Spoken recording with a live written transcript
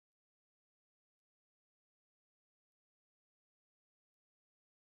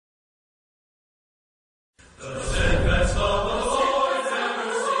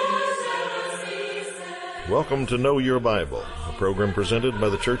Welcome to Know Your Bible, a program presented by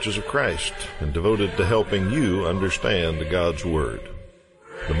the Churches of Christ and devoted to helping you understand God's Word.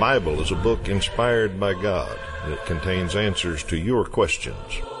 The Bible is a book inspired by God. It contains answers to your questions.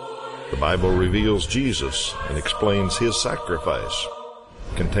 The Bible reveals Jesus and explains His sacrifice.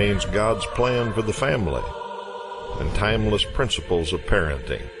 It contains God's plan for the family and timeless principles of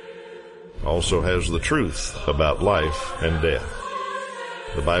parenting. It also has the truth about life and death.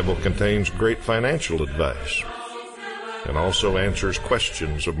 The Bible contains great financial advice and also answers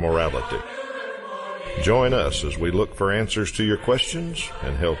questions of morality. Join us as we look for answers to your questions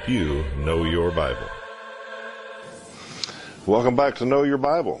and help you know your Bible. Welcome back to Know Your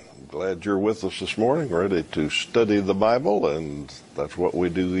Bible. Glad you're with us this morning, ready to study the Bible, and that's what we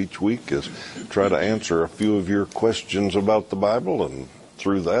do each week, is try to answer a few of your questions about the Bible, and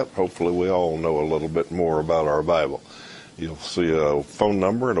through that, hopefully we all know a little bit more about our Bible. You'll see a phone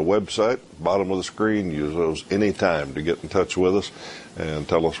number and a website, bottom of the screen. Use those anytime to get in touch with us and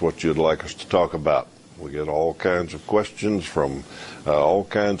tell us what you'd like us to talk about. We get all kinds of questions from all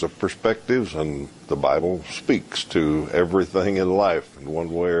kinds of perspectives, and the Bible speaks to everything in life in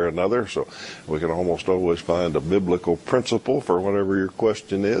one way or another, so we can almost always find a biblical principle for whatever your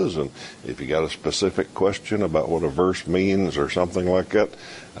question is. And if you got a specific question about what a verse means or something like that,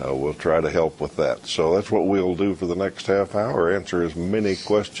 we'll try to help with that. So that's what we'll do for the next half hour, answer as many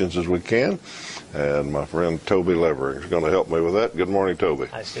questions as we can. And my friend Toby Levering is going to help me with that. Good morning, Toby.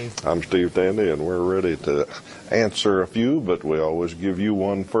 Hi, Steve. I'm Steve Tandy, and we're ready to answer a few, but we always give you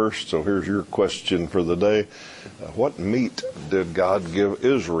one first. So here's your question for the day. What meat did God give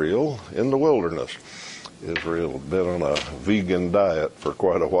Israel in the wilderness? Israel had been on a vegan diet for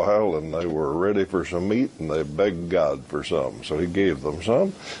quite a while, and they were ready for some meat, and they begged God for some. So He gave them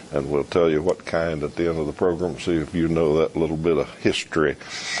some, and we'll tell you what kind at the end of the program, see if you know that little bit of history.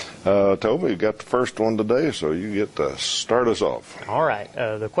 Toby, you got the first one today, so you get to start us off. All right.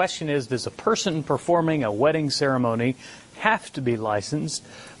 The question is, does a person performing a wedding ceremony have to be licensed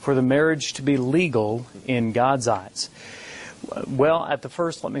for the marriage to be legal in God's eyes? Well, at the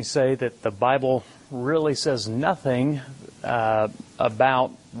first, let me say that the Bible really says nothing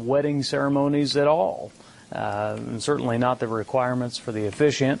about wedding ceremonies at all. Certainly not the requirements for the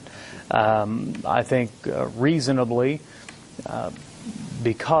officiant. I think reasonably,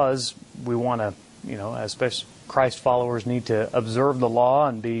 because we want to, especially Christ followers need to observe the law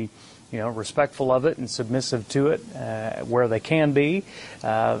and be, respectful of it and submissive to it where they can be.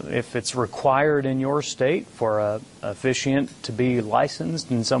 If it's required in your state for a officiant to be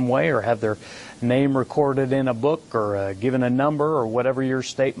licensed in some way or have their name recorded in a book or given a number or whatever your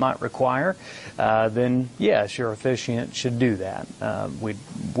state might require, then yes, your officiant should do that. We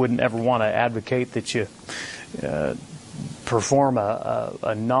wouldn't ever want to advocate that you perform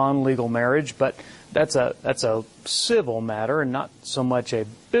a non-legal marriage, but that's a civil matter and not so much a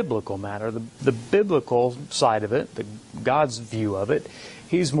biblical matter. The biblical side of it, God's view of it,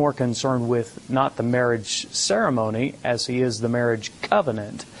 He's more concerned with not the marriage ceremony as He is the marriage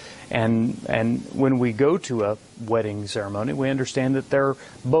covenant. And when we go to a wedding ceremony, we understand that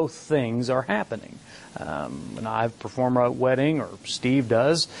both things are happening. When I perform a wedding, or Steve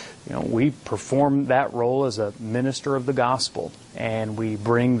does, we perform that role as a minister of the gospel, and we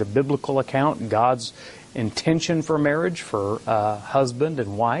bring the biblical account, God's intention for marriage for husband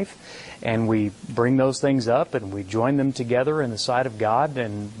and wife, and we bring those things up and we join them together in the sight of God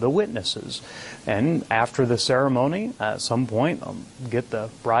and the witnesses. And after the ceremony, at some point, I'll get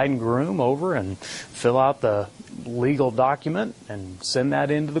the bride and groom over and fill out the legal document and send that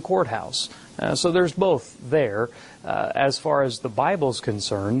into the courthouse. So there's both there. As far as the Bible's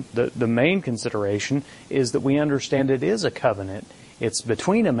concerned, the main consideration is that we understand it is a covenant. It's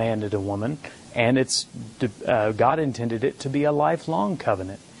between a man and a woman, and God intended it to be a lifelong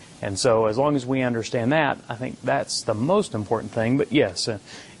covenant. And so as long as we understand that, I think that's the most important thing. But yes,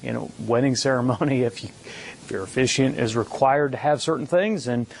 wedding ceremony, if your officiant is required to have certain things,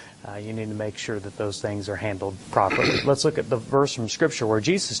 then you need to make sure that those things are handled properly. Let's look at the verse from Scripture where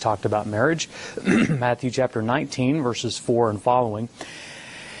Jesus talked about marriage. Matthew chapter 19, verses 4 and following.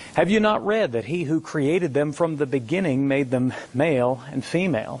 Have you not read that He who created them from the beginning made them male and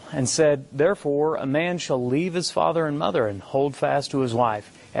female, and said, therefore a man shall leave his father and mother and hold fast to his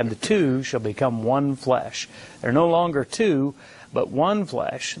wife, and the two shall become one flesh. They're no longer two, but one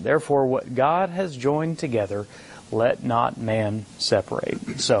flesh. Therefore what God has joined together, let not man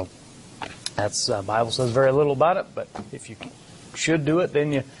separate. So, that's Bible says very little about it, but if you should do it,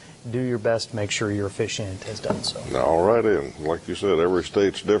 then you do your best to make sure your officiant has done so. All righty, and like you said, every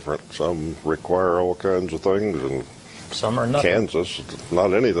state's different. Some require all kinds of things, and some are nothing. Kansas,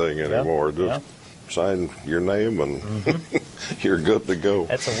 not anything anymore. Just sign your name, and you're good to go.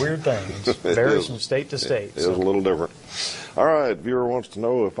 That's a weird thing. It varies from state to state. It is a little different. All right, viewer wants to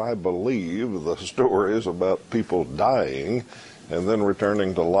know if I believe the stories about people dying and then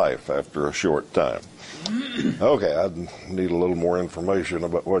returning to life after a short time. Okay, I need a little more information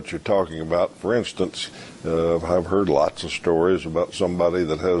about what you're talking about. For instance, I've heard lots of stories about somebody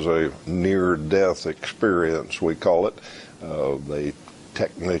that has a near-death experience, we call it. They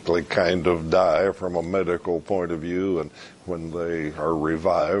technically kind of die from a medical point of view, and when they are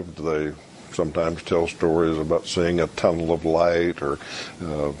revived, they sometimes tell stories about seeing a tunnel of light, or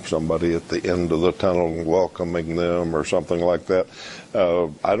somebody at the end of the tunnel welcoming them, or something like that.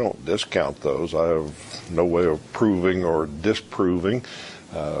 I don't discount those. I have no way of proving or disproving.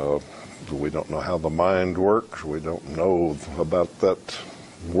 We don't know how the mind works. We don't know about that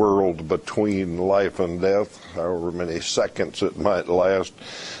world between life and death, however many seconds it might last.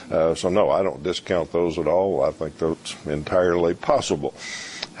 So no, I don't discount those at all. I think that's entirely possible.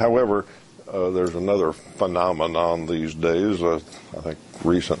 However, there's another phenomenon these days. I think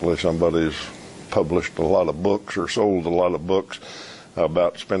recently somebody's published a lot of books or sold a lot of books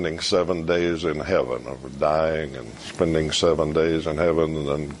about spending 7 days in heaven, of dying and spending 7 days in heaven and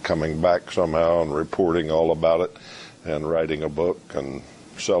then coming back somehow and reporting all about it and writing a book and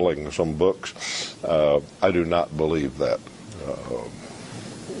selling some books. I do not believe that.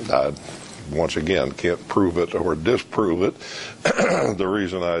 I, once again, can't prove it or disprove it. The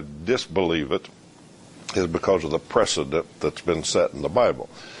reason I disbelieve it is because of the precedent that's been set in the Bible.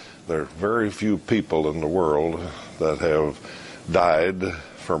 There are very few people in the world that have died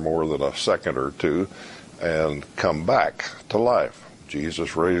for more than a second or two and come back to life.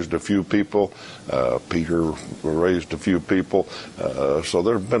 Jesus raised a few people. Peter raised a few people. So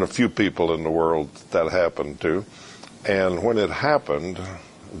there have been a few people in the world that happened to. And when it happened,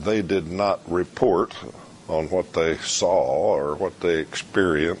 they did not report on what they saw or what they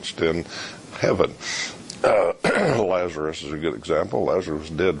experienced in heaven. Lazarus is a good example. Lazarus was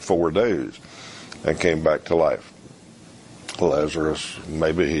dead 4 days and came back to life. Lazarus,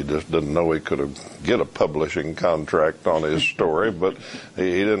 maybe he just didn't know he could get a publishing contract on his story, but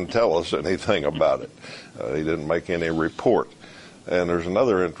he didn't tell us anything about it. He didn't make any report. And there's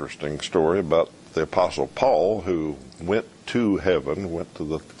another interesting story about the Apostle Paul, who went to heaven, went to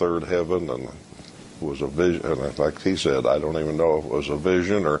the third heaven, and was a vision. And like he said, I don't even know if it was a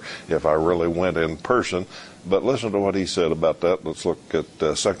vision or if I really went in person. But listen to what he said about that. Let's look at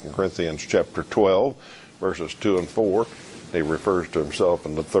 2 Corinthians chapter 12, verses 2 and 4. He refers to himself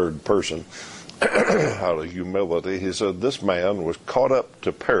in the third person out of humility. He said, "This man was caught up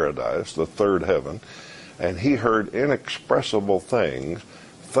to paradise, the third heaven, and he heard inexpressible things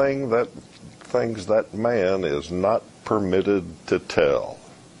that man is not permitted to tell."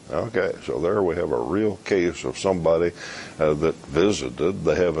 Okay, so there we have a real case of somebody that visited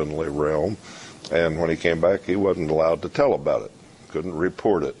the heavenly realm, and when he came back, he wasn't allowed to tell about it, couldn't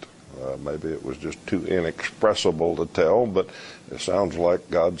report it. Maybe it was just too inexpressible to tell, but it sounds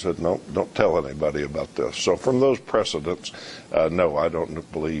like God said, no, don't tell anybody about this. So from those precedents, no, I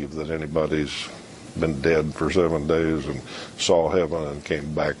don't believe that anybody's been dead for 7 days and saw heaven and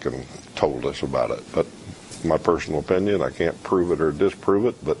came back and told us about it. But my personal opinion, I can't prove it or disprove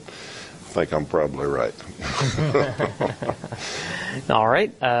it, but I think I'm probably right. All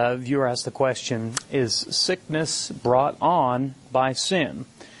right. Viewer asked the question, is sickness brought on by sin?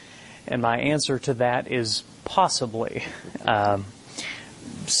 And my answer to that is possibly.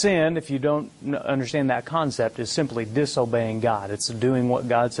 Sin, if you don't understand that concept, is simply disobeying God. It's doing what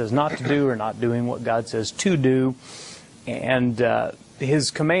God says not to do or not doing what God says to do. And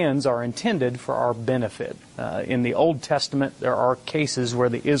His commands are intended for our benefit. In the Old Testament, there are cases where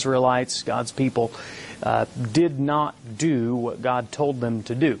the Israelites, God's people, did not do what God told them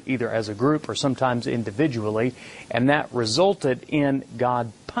to do, either as a group or sometimes individually, and that resulted in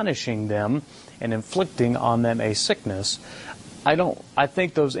God punishing them and inflicting on them a sickness. I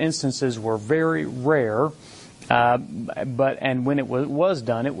think those instances were very rare, and when it was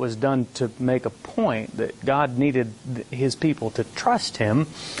done to make a point that God needed His people to trust Him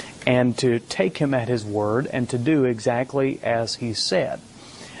and to take Him at His word and to do exactly as He said.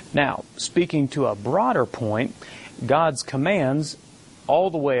 Now, speaking to a broader point, God's commands all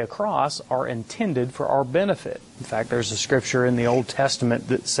the way across are intended for our benefit. In fact, there's a scripture in the Old Testament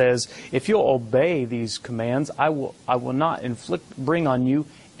that says, if you'll obey these commands, I will not bring on you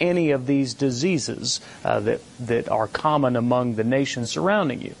any of these diseases that are common among the nations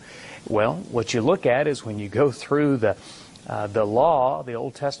surrounding you. Well, what you look at is when you go through the the law, the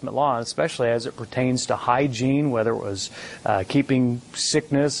Old Testament law, especially as it pertains to hygiene, whether it was keeping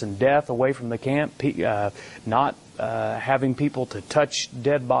sickness and death away from the camp, not having people to touch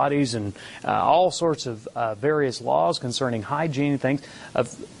dead bodies, and all sorts of various laws concerning hygiene and things,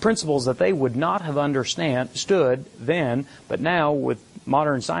 of principles that they would not have understood then, but now with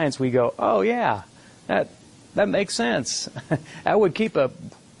modern science we go, oh yeah, that makes sense. That would keep a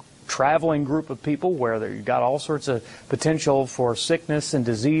traveling group of people where you've got all sorts of potential for sickness and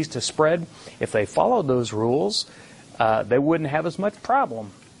disease to spread. If they followed those rules, they wouldn't have as much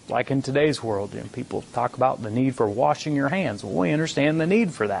problem. Like in today's world, people talk about the need for washing your hands. Well, we understand the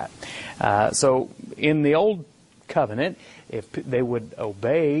need for that. So in the Old Covenant, if they would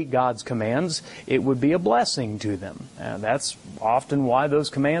obey God's commands, it would be a blessing to them. That's often why those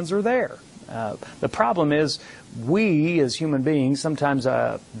commands are there. The problem is we as human beings sometimes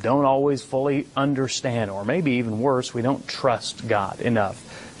don't always fully understand, or maybe even worse, we don't trust God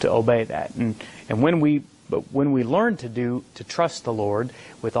enough to obey that. And when we learn to trust the Lord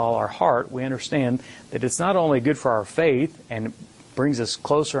with all our heart, we understand that it's not only good for our faith and brings us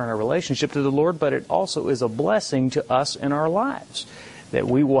closer in our relationship to the Lord, but it also is a blessing to us in our lives. That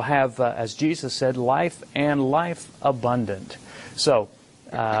we will have, as Jesus said, life and life abundant. So,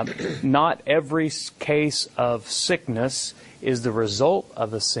 not every case of sickness is the result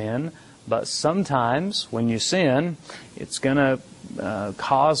of a sin, but sometimes when you sin, it's going to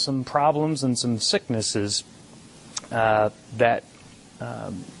cause some problems and some sicknesses. An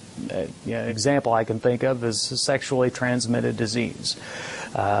example I can think of is sexually transmitted disease.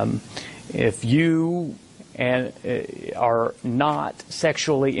 If you are not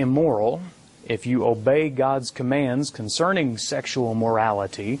sexually immoral, if you obey God's commands concerning sexual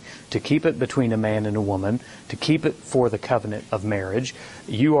morality, to keep it between a man and a woman, to keep it for the covenant of marriage,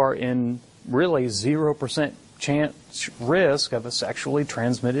 you are in really 0% risk of a sexually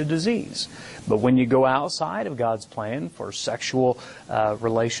transmitted disease. But when you go outside of God's plan for sexual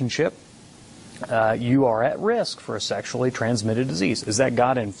relationship, you are at risk for a sexually transmitted disease. Is that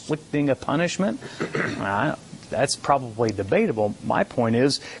God inflicting a punishment? That's probably debatable. My point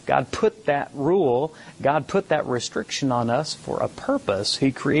is, God put that rule, God put that restriction on us for a purpose.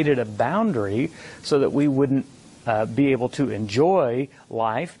 He created a boundary so that we wouldn't be able to enjoy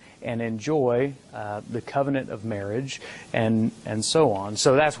life and enjoy the covenant of marriage and so on.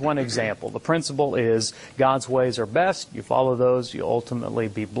 So that's one example. The principle is God's ways are best. You follow those, you'll ultimately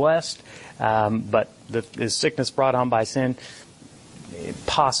be blessed. But is sickness brought on by sin?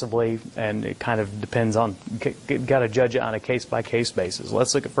 Possibly, and it kind of depends on, got to judge it on a case-by-case basis.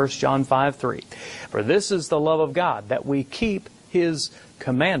 Let's look at 1 John 5:3. For this is the love of God, that we keep His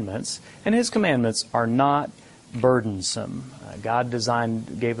commandments, and His commandments are not burdensome. God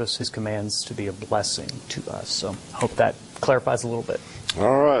gave us His commands to be a blessing to us. So I hope that clarifies a little bit.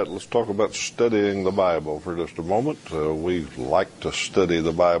 All right, let's talk about studying the Bible for just a moment. We like to study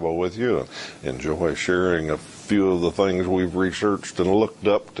the Bible with you and enjoy sharing a few of the things we've researched and looked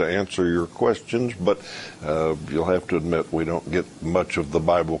up to answer your questions, but you'll have to admit we don't get much of the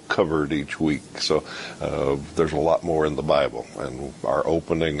Bible covered each week. So there's a lot more in the Bible, and our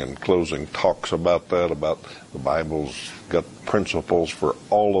opening and closing talks about that, about the Bible's got principles for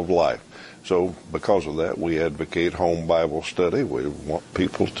all of life. So because of that, we advocate home Bible study. We want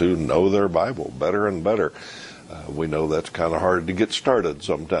people to know their Bible better and better. We know that's kind of hard to get started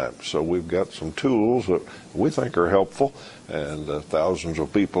sometimes. So we've got some tools that we think are helpful, and thousands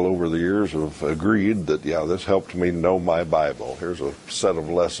of people over the years have agreed that, yeah, this helped me know my Bible. Here's a set of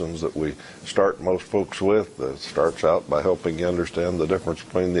lessons that we start most folks with. That starts out by helping you understand the difference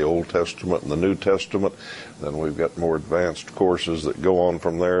between the Old Testament and the New Testament. Then we've got more advanced courses that go on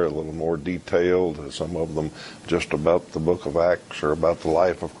from there, a little more detailed, some of them just about the book of Acts or about the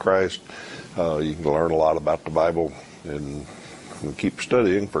life of Christ. You can learn a lot about the Bible and keep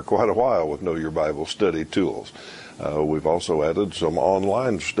studying for quite a while with Know Your Bible study tools. We've also added some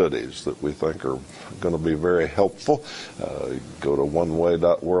online studies that we think are going to be very helpful. Go to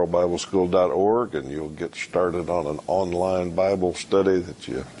oneway.worldbibleschool.org and you'll get started on an online Bible study that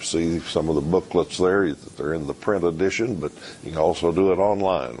you see some of the booklets there. They're in the print edition, but you can also do it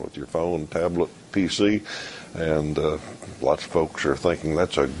online with your phone, tablet, PC. And lots of folks are thinking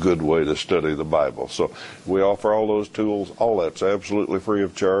that's a good way to study the Bible. So we offer all those tools. All that's absolutely free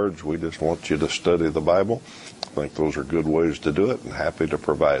of charge. We just want you to study the Bible. I think those are good ways to do it, and happy to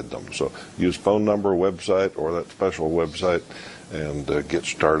provide them. So use phone number, website, or that special website, and get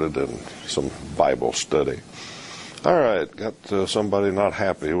started in some Bible study. All right, got somebody not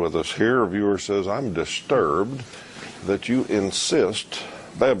happy with us here. A viewer says, I'm disturbed that you insist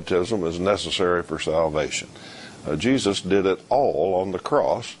baptism is necessary for salvation. Jesus did it all on the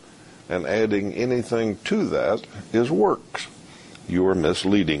cross, and adding anything to that is works. You are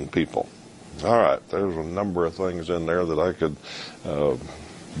misleading people. All right, there's a number of things in there that I could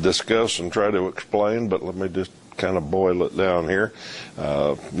discuss and try to explain, but let me just kind of boil it down here.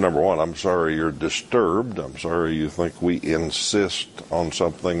 Number one, I'm sorry you're disturbed. I'm sorry you think we insist on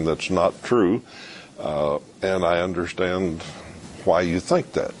something that's not true, and I understand why you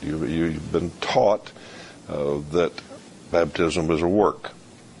think that. You've been taught that baptism is a work.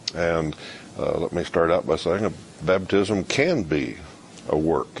 And let me start out by saying baptism can be a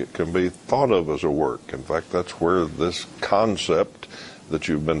work. It can be thought of as a work. In fact, that's where this concept that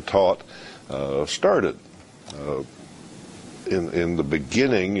you've been taught started. In the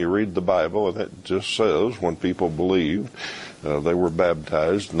beginning, you read the Bible, and it just says when people believed, they were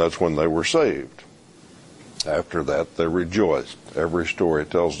baptized, and that's when they were saved. After that, they rejoiced. Every story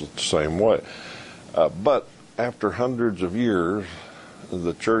tells it the same way. But after hundreds of years,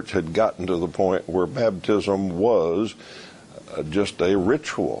 the church had gotten to the point where baptism was just a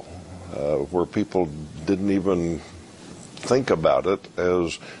ritual, where people didn't even think about it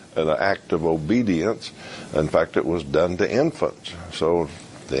as an act of obedience. In fact, it was done to infants. So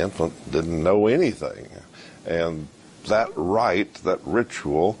the infant didn't know anything. And that rite, that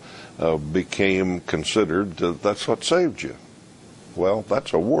ritual, became considered that's what saved you. Well,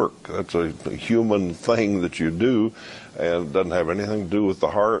 that's a work. That's a human thing that you do, and it doesn't have anything to do with the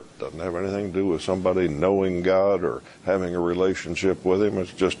heart, doesn't have anything to do with somebody knowing God or having a relationship with Him.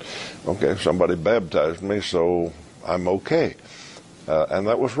 It's just, okay, somebody baptized me, so I'm okay. And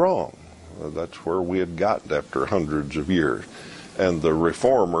that was wrong. That's where we had gotten after hundreds of years. And the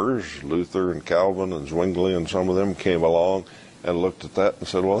reformers, Luther and Calvin and Zwingli and some of them, came along and looked at that and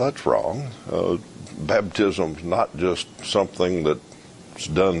said, well, that's wrong. Baptism's not just something that's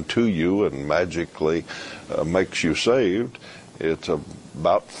done to you and magically makes you saved. It's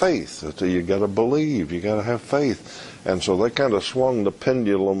about faith. You got to believe. You got to have faith. And so they kind of swung the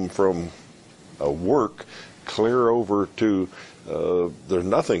pendulum from a work clear over to there's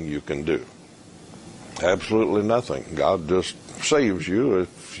nothing you can do. Absolutely nothing. God just saves you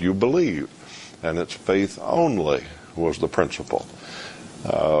if you believe. And it's faith only was the principle.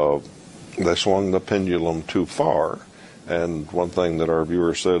 They swung the pendulum too far. And one thing that our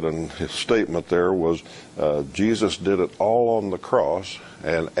viewer said in his statement there was, Jesus did it all on the cross,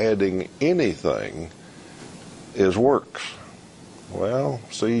 and adding anything is works. Well,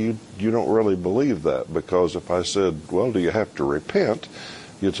 see, you don't really believe that, because if I said, well, do you have to repent?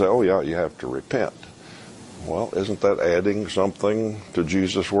 You'd say, oh, yeah, you have to repent. Well, isn't that adding something to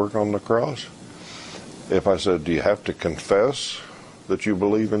Jesus' work on the cross? If I said, do you have to confess that you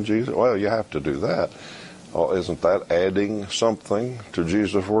believe in Jesus? Well, you have to do that. Well, isn't that adding something to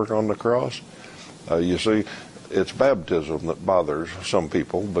Jesus' work on the cross? You see, it's baptism that bothers some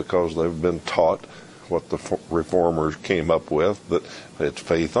people, because they've been taught what the reformers came up with, that it's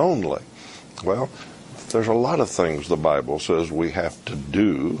faith only. Well, there's a lot of things the Bible says we have to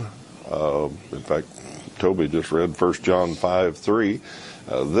do. In fact, Toby just read 1 John 5:3.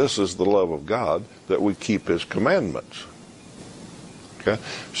 This is the love of God, that we keep His commandments. Okay?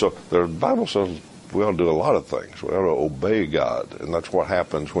 So the Bible says we ought to do a lot of things. We ought to obey God, and that's what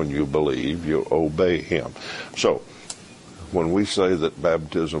happens when you believe. You obey Him. So when we say that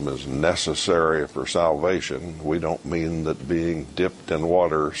baptism is necessary for salvation, we don't mean that being dipped in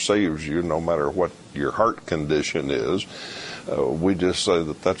water saves you no matter what your heart condition is. We just say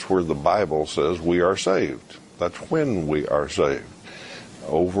that that's where the Bible says we are saved. That's when we are saved.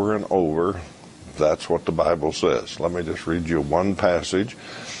 Over and over, that's what the Bible says. Let me just read you one passage.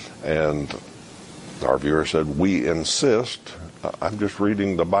 And our viewer said, we insist. I'm just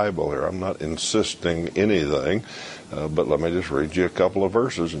reading the Bible here. I'm not insisting anything. But let me just read you a couple of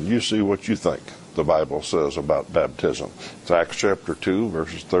verses, and you see what you think the Bible says about baptism. It's Acts chapter 2,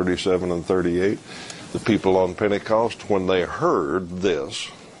 verses 37 and 38. The people on Pentecost, when they heard this,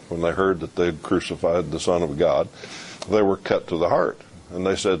 when they heard that they'd crucified the Son of God, they were cut to the heart. And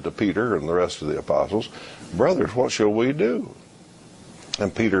they said to Peter and the rest of the apostles, brothers, what shall we do?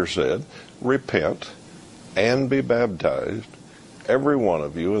 And Peter said, repent and be baptized, every one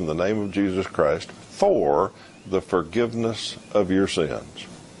of you, in the name of Jesus Christ, for the forgiveness of your sins,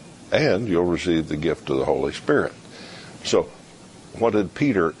 and you'll receive the gift of the Holy Spirit. So, what did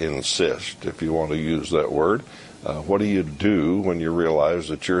Peter insist, if you want to use that word? What do you do when you realize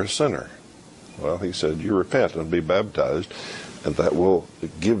that you're a sinner? Well, he said, you repent and be baptized, and that will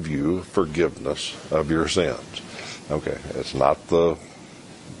give you forgiveness of your sins. Okay, it's not the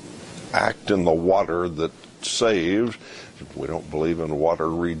act in the water that saved. We don't believe in water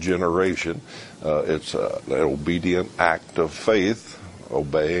regeneration. It's an obedient act of faith,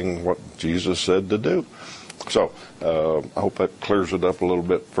 obeying what Jesus said to do. So I hope that clears it up a little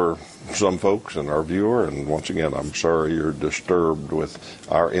bit for some folks and our viewer. And once again, I'm sorry you're disturbed with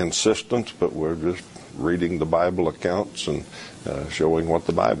our insistence, but we're just reading the Bible accounts and showing what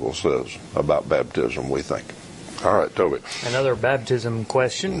the Bible says about baptism, we think. All right, Toby. Another baptism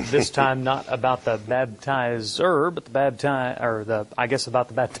question. This time not about the baptizer, but about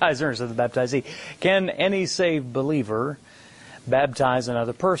the baptizer instead of the baptizee. Can any saved believer baptize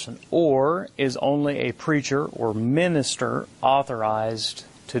another person, or is only a preacher or minister authorized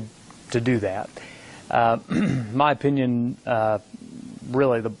to do that? My opinion,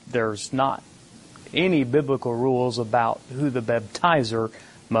 really, there's not any biblical rules about who the baptizer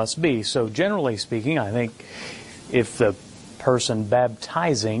must be. So generally speaking, I think if the person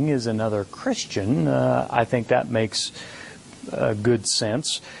baptizing is another Christian, I think that makes good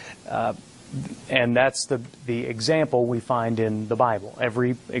sense. And that's the example we find in the Bible.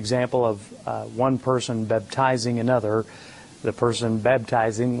 Every example of one person baptizing another, the person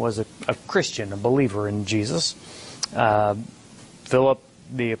baptizing was a Christian, a believer in Jesus. Philip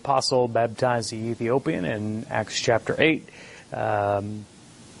the apostle baptized the Ethiopian in Acts chapter 8.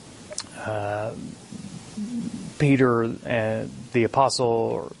 Peter, the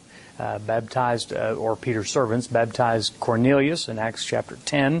apostle, baptized, or Peter's servants baptized Cornelius in Acts chapter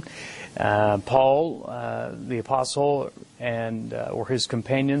 10. Paul, the apostle, and or his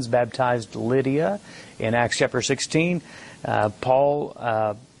companions baptized Lydia in Acts chapter 16.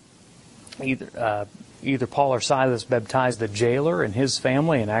 Paul, either Paul or Silas baptized the jailer and his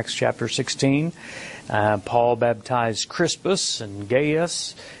family in Acts chapter 16. Paul baptized Crispus and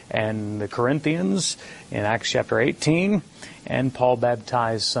Gaius and the Corinthians in Acts chapter 18. And Paul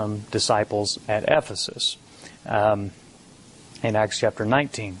baptized some disciples at Ephesus in Acts chapter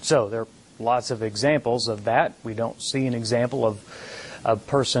 19. So there are lots of examples of that. We don't see an example of a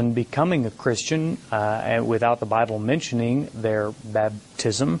person becoming a Christian without the Bible mentioning their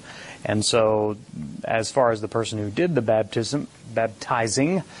baptism. And so as far as the person who did the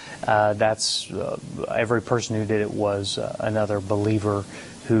baptizing, that's every person who did it was another believer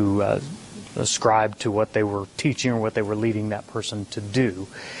who ascribed to what they were teaching or what they were leading that person to do.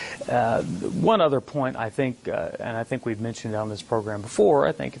 One other point, I think, and I think we've mentioned it on this program before,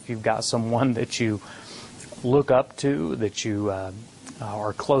 I think if you've got someone that you look up to, that you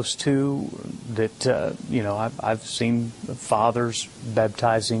are close to, that, I've seen fathers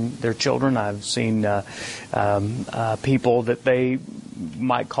baptizing their children. I've seen people that they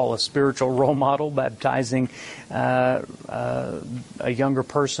might call a spiritual role model baptizing a younger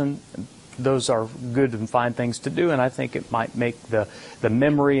person. Those are good and fine things to do, and I think it might make the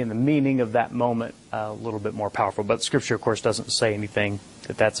memory and the meaning of that moment a little bit more powerful. But Scripture, of course, doesn't say anything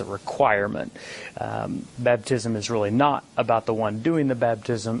that that's a requirement. Baptism is really not about the one doing the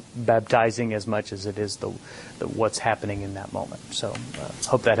baptizing as much as it is the what's happening in that moment. So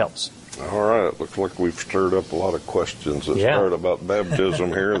hope that helps. All right. Looks like we've stirred up a lot of questions that start about baptism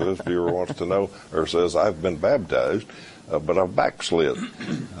here. This viewer wants to know, or says, I've been baptized, but I've backslid.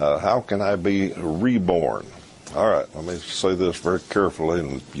 How can I be reborn? All right, let me say this very carefully,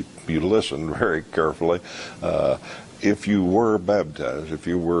 and you listen very carefully. If you were baptized, if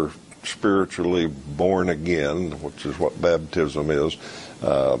you were spiritually born again, which is what baptism is,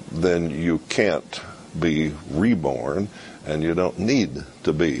 then you can't be reborn, and you don't need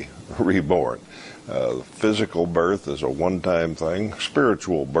to be reborn. Physical birth is a one-time thing.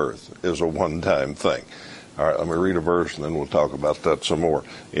 Spiritual birth is a one-time thing. All right, let me read a verse and then we'll talk about that some more.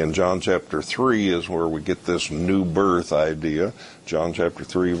 In John chapter 3 is where we get this new birth idea. John chapter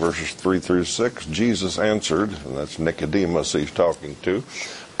 3, verses 3 through 6. Jesus answered, and that's Nicodemus he's talking to,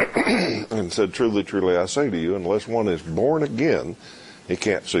 and said, Truly, truly, I say to you, unless one is born again, he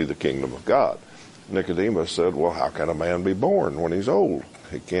can't see the kingdom of God. Nicodemus said, well, how can a man be born when he's old?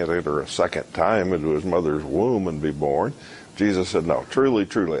 He can't enter a second time into his mother's womb and be born. Jesus said, no, truly,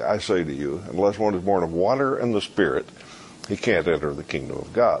 truly, I say to you, unless one is born of water and the Spirit, he can't enter the kingdom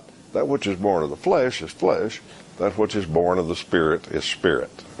of God. That which is born of the flesh is flesh. That which is born of the Spirit is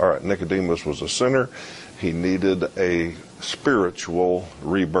spirit. All right, Nicodemus was a sinner. He needed a spiritual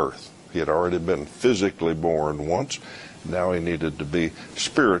rebirth. He had already been physically born once. Now he needed to be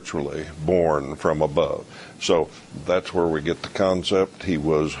spiritually born from above. So that's where we get the concept. He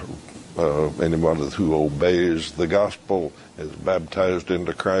was anybody who obeys the gospel, is baptized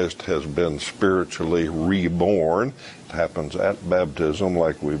into Christ, has been spiritually reborn. It happens at baptism,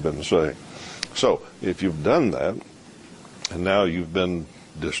 like we've been saying. So if you've done that, and now you've been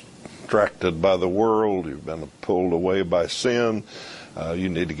distracted by the world, you've been pulled away by sin, you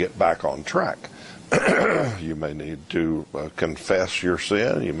need to get back on track. You may need to confess your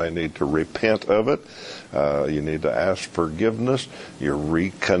sin. You may need to repent of it. You need to ask forgiveness. You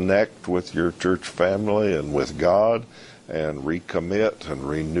reconnect with your church family and with God, and recommit and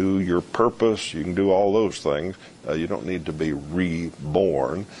renew your purpose. You can do all those things. You don't need to be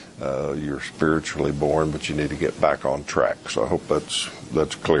reborn. You're spiritually born, but you need to get back on track. So I hope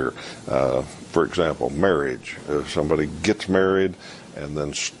that's clear. For example, marriage. If somebody gets married and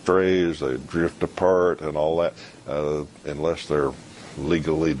then strays, they drift apart and all that, unless they're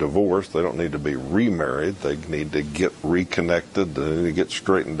legally divorced, they don't need to be remarried. They need to get reconnected. They need to get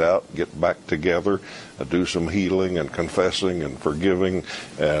straightened out, get back together, do some healing and confessing and forgiving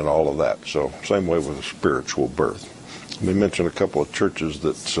and all of that. So same way with a spiritual birth. We mentioned a couple of churches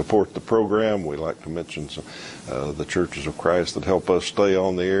that support the program. We like to mention the Churches of Christ that help us stay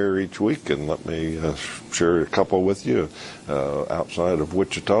on the air each week, and let me share a couple with you. Outside of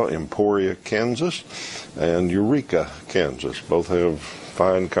Wichita, Emporia, Kansas, and Eureka, Kansas. Both have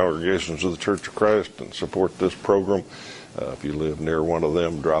fine congregations of the Church of Christ and support this program. If you live near one of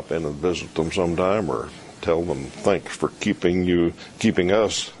them, drop in and visit them sometime, or tell them thanks for keeping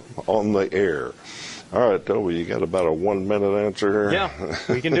us on the air. All right, Toby, you got about a 1 minute answer here? Yeah,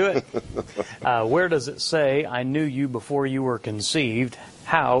 we can do it. Where does it say, I knew you before you were conceived?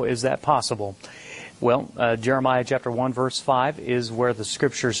 How is that possible? Well, Jeremiah chapter 1, verse 5 is where the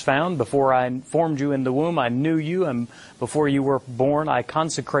scripture's found. Before I formed you in the womb, I knew you, and before you were born, I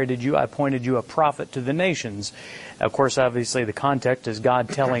consecrated you. I appointed you a prophet to the nations. Of course, obviously, the context is God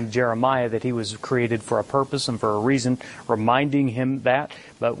telling Jeremiah that he was created for a purpose and for a reason, reminding him that.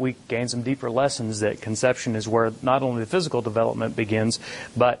 But we gain some deeper lessons that conception is where not only the physical development begins,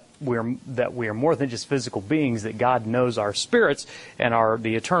 but we are more than just physical beings, that God knows our spirits and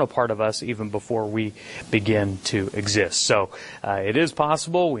the eternal part of us even before we begin to exist. So it is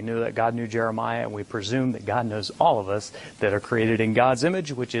possible. We knew that God knew Jeremiah, and we presume that God knows all of us that are created in God's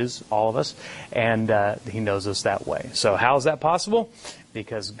image, which is all of us, and He knows us that way. So how is that possible?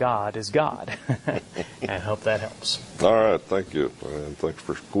 Because God is God. And I hope that helps. All right, thank you. And thanks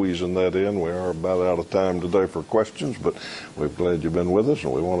for squeezing that in. We are about out of time today for questions, but we're glad you've been with us,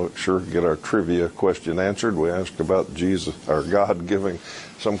 and we want to get our trivia question answered. We asked about Jesus, or God, giving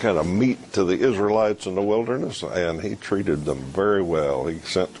some kind of meat to the Israelites in the wilderness, and He treated them very well. He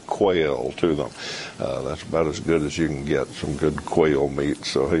sent quail to them. That's about as good as you can get, some good quail meat.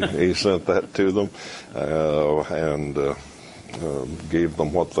 So He sent that to them, and gave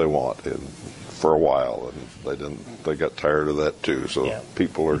them what they wanted for a while, and they got tired of that too. So yeah.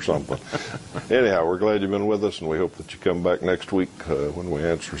 People or something. Anyhow, we're glad you've been with us, and we hope that you come back next week when we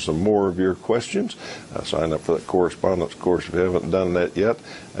answer some more of your questions. Sign up for that correspondence course if you haven't done that yet,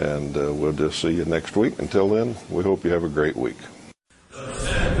 and we'll just see you next week. Until then, we hope you have a great week.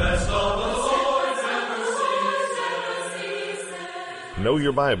 Know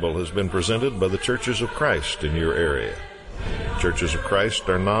Your Bible has been presented by the Churches of Christ in your area. Churches of Christ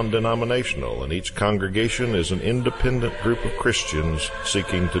are non-denominational, and each congregation is an independent group of Christians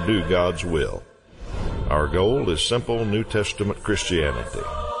seeking to do God's will. Our goal is simple New Testament Christianity.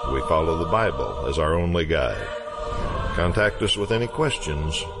 We follow the Bible as our only guide. Contact us with any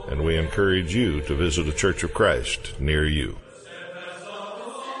questions, and we encourage you to visit a Church of Christ near you.